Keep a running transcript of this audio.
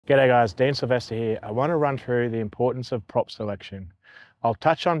G'day guys, Dean Silvester here. I want to run through the importance of prop selection. I'll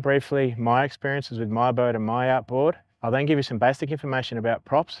touch on briefly my experiences with my boat and my outboard. I'll then give you some basic information about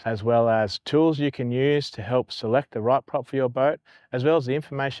props, as well as tools you can use to help select the right prop for your boat, as well as the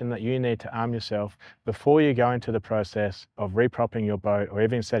information that you need to arm yourself before you go into the process of repropping your boat or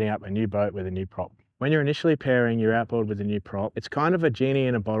even setting up a new boat with a new prop. When you're initially pairing your outboard with a new prop, it's kind of a genie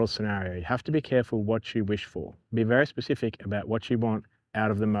in a bottle scenario. You have to be careful what you wish for. Be very specific about what you want out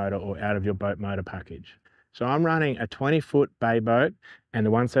of the motor or out of your boat motor package. So I'm running a 20-foot bay boat and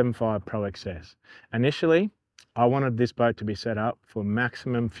the 175 Pro XS. Initially, I wanted this boat to be set up for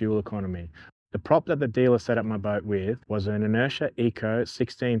maximum fuel economy. The prop that the dealer set up my boat with was an Inertia Eco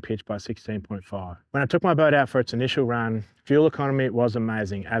 16 pitch by 16.5. When I took my boat out for its initial run, fuel economy was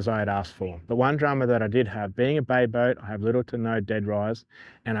amazing, as I had asked for. But one drama that I did have, being a bay boat, I have little to no dead rise,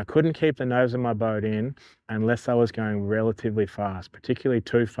 and I couldn't keep the nose of my boat in unless I was going relatively fast, particularly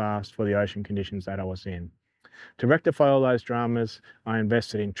too fast for the ocean conditions that I was in. To rectify all those dramas, I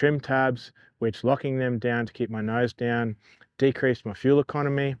invested in trim tabs, which locking them down to keep my nose down, decreased my fuel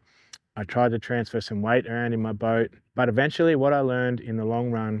economy. I tried to transfer some weight around in my boat, but eventually what I learned in the long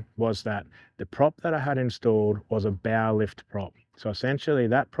run was that the prop that I had installed was a bow lift prop. So essentially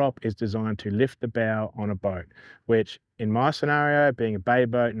that prop is designed to lift the bow on a boat, which in my scenario, being a bay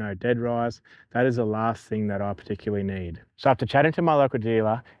boat, no dead rise, that is the last thing that I particularly need. So after chatting to my local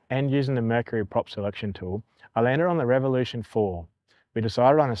dealer and using the Mercury prop selection tool, I landed on the Revolution 4. We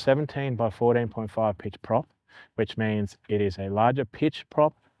decided on a 17 by 14.5 pitch prop, which means it is a larger pitch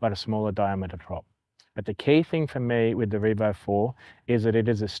prop but a smaller diameter prop. But the key thing for me with the Revo 4 is that it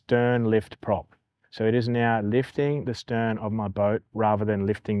is a stern lift prop. So it is now lifting the stern of my boat rather than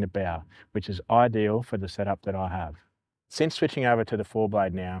lifting the bow, which is ideal for the setup that I have. Since switching over to the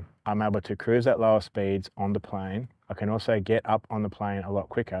 4-blade now, I'm able to cruise at lower speeds on the plane. I can also get up on the plane a lot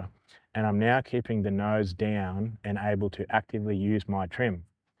quicker, and I'm now keeping the nose down and able to actively use my trim.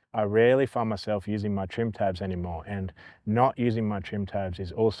 I rarely find myself using my trim tabs anymore, and not using my trim tabs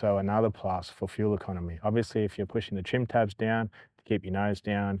is also another plus for fuel economy. Obviously, if you're pushing the trim tabs down to keep your nose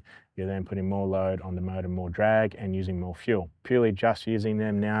down, you're then putting more load on the motor, more drag, and using more fuel. Purely just using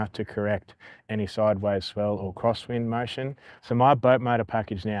them now to correct any sideways swell or crosswind motion. So my boat motor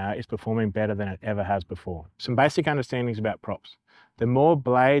package now is performing better than it ever has before. Some basic understandings about props. The more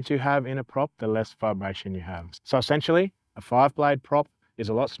blades you have in a prop, the less vibration you have. So essentially, a 5-blade prop is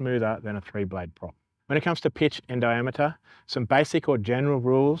a lot smoother than a 3-blade prop. When it comes to pitch and diameter, some basic or general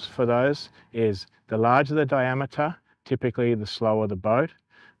rules for those is the larger the diameter, typically the slower the boat.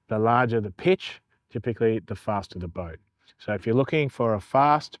 The larger the pitch, typically the faster the boat. So if you're looking for a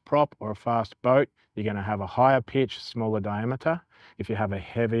fast prop or a fast boat, you're going to have a higher pitch, smaller diameter. If you have a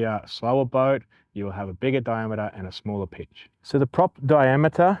heavier, slower boat, you will have a bigger diameter and a smaller pitch. So the prop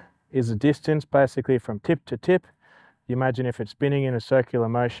diameter is the distance basically from tip to tip. You imagine if it's spinning in a circular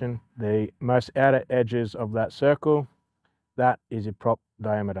motion, the most outer edges of that circle, that is your prop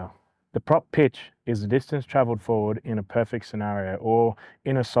diameter. The prop pitch is the distance traveled forward in a perfect scenario or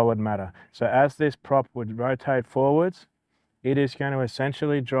in a solid matter. So as this prop would rotate forwards, it is going to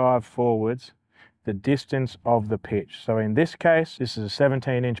essentially drive forwards the distance of the pitch. So in this case, this is a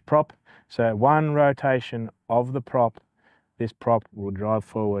 17-inch prop. So one rotation of the prop, this prop will drive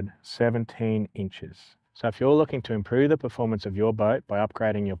forward 17 inches. So if you're looking to improve the performance of your boat by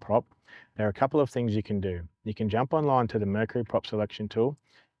upgrading your prop, there are a couple of things you can do. You can jump online to the Mercury prop selection tool,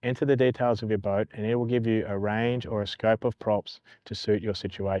 enter the details of your boat, and it will give you a range or a scope of props to suit your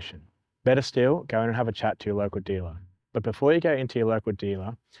situation. Better still, go in and have a chat to your local dealer. But before you go into your local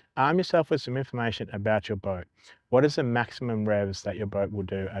dealer, arm yourself with some information about your boat. What is the maximum revs that your boat will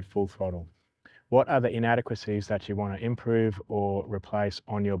do at full throttle? What are the inadequacies that you want to improve or replace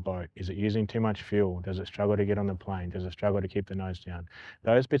on your boat? Is it using too much fuel? Does it struggle to get on the plane? Does it struggle to keep the nose down?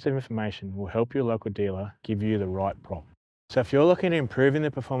 Those bits of information will help your local dealer give you the right prop. So if you're looking at improving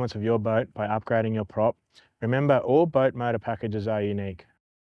the performance of your boat by upgrading your prop, remember all boat motor packages are unique.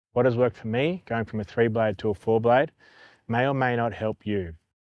 What has worked for me, going from a 3-blade to a 4-blade, may or may not help you.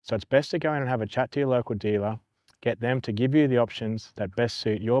 So it's best to go in and have a chat to your local dealer, get them to give you the options that best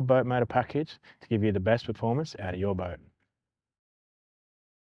suit your boat motor package to give you the best performance out of your boat.